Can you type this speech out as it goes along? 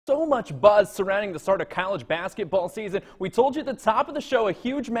so much buzz surrounding the start of college basketball season. We told you at the top of the show a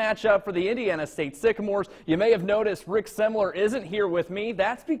huge matchup for the Indiana State Sycamores. You may have noticed Rick Semler isn't here with me.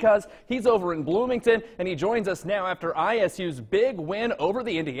 That's because he's over in Bloomington, and he joins us now after ISU's big win over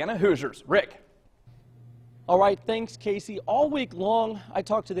the Indiana Hoosiers. Rick. All right, thanks, Casey. All week long, I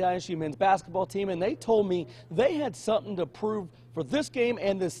talked to the ISU men's basketball team, and they told me they had something to prove for this game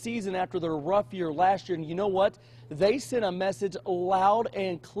and this season after their rough year last year. And you know what? They sent a message loud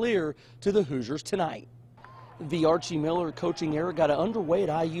and clear to the Hoosiers tonight. The Archie Miller coaching era got underway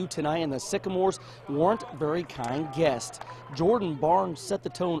at IU tonight, and the Sycamores weren't very kind guests. Jordan Barnes set the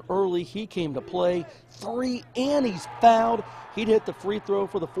tone early. He came to play. 3, and he's fouled. He'd hit the free throw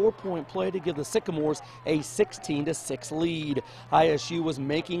for the 4-point play to give the Sycamores a 16-6 lead. ISU was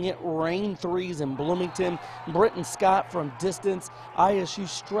making it rain threes in Bloomington. Brenton Scott from distance. ISU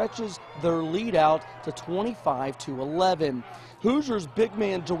stretches their lead out to 25-11. Hoosiers big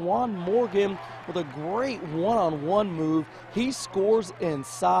man Jawan Morgan with a great one-on-one move. He scores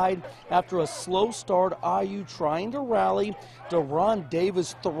inside after a slow start. IU trying to rally. Deron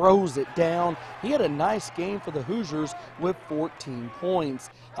Davis throws it down. He had a nice game for the Hoosiers with 14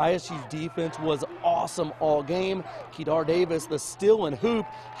 points. ISU's defense was awesome all game. Kedar Davis, the steal and hoop.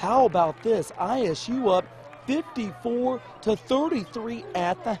 How about this? ISU up 54-33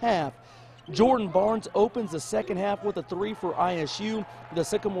 at the half. Jordan Barnes opens the second half with a 3 for ISU. The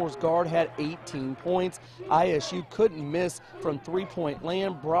Sycamores guard had 18 points. ISU couldn't miss from three-point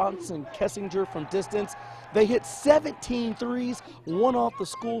land. Bronson Kessinger from distance. They hit 17 threes, one off the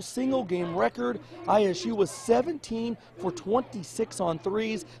school single-game record. ISU was 17 for 26 on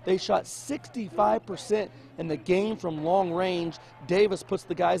threes. They shot 65% in the game from long range. Davis puts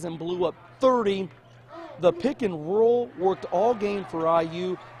the guys in blue up 30. The pick and roll worked all game for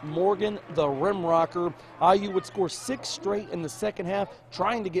IU. Morgan, the rim rocker. IU would score 6 straight in the second half,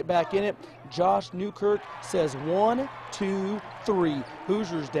 trying to get back in it. Josh Newkirk says 1, 2, 3.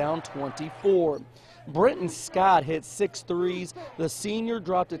 Hoosiers down 24. Brenton Scott hit 6 threes. The senior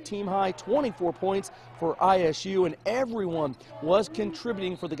dropped a team-high 24 points for ISU, and everyone was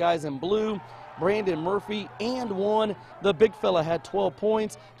contributing for the guys in blue. Brandon Murphy and 1. The big fella had 12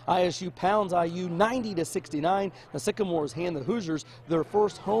 points. ISU pounds IU 90-69. The Sycamores hand the Hoosiers their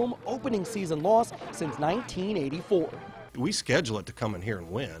first home opening season loss since 1984. We schedule it to come in here and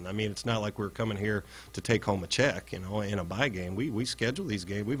win. I mean, it's not like we're coming here to take home a check, in a bye game. We schedule these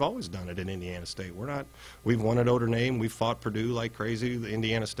games. We've always done it at Indiana State. We've won at Notre Dame. We've fought Purdue like crazy. The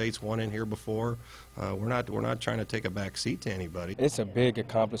Indiana State's won in here before. We're not trying to take a back seat to anybody. It's a big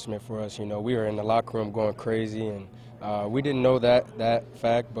accomplishment for us. We were in the locker room going crazy, and we didn't know that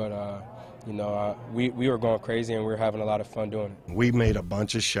fact, but we were going crazy, and we were having a lot of fun doing it. We made a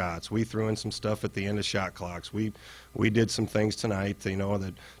bunch of shots. We threw in some stuff at the end of shot clocks. We did some things tonight,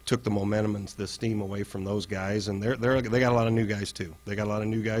 that took the momentum and the steam away from those guys. And they got a lot of new guys too. They got a lot of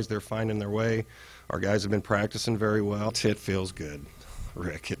new guys. They're finding their way. Our guys have been practicing very well. It feels good,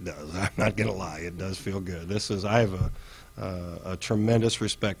 Rick. It does. I'm not gonna lie. It does feel good. I have a tremendous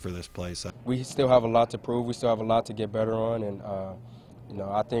respect for this place. We still have a lot to prove. We still have a lot to get better on, and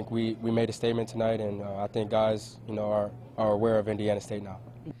I think we made a statement tonight, and I think guys, are aware of Indiana State now.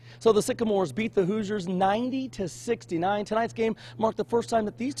 So the Sycamores beat the Hoosiers 90-69. Tonight's game marked the first time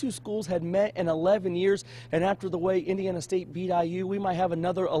that these two schools had met in 11 years, and after the way Indiana State beat IU, we might have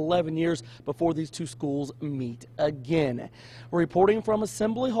another 11 years before these two schools meet again. Reporting from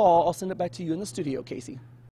Assembly Hall, I'll send it back to you in the studio, Casey.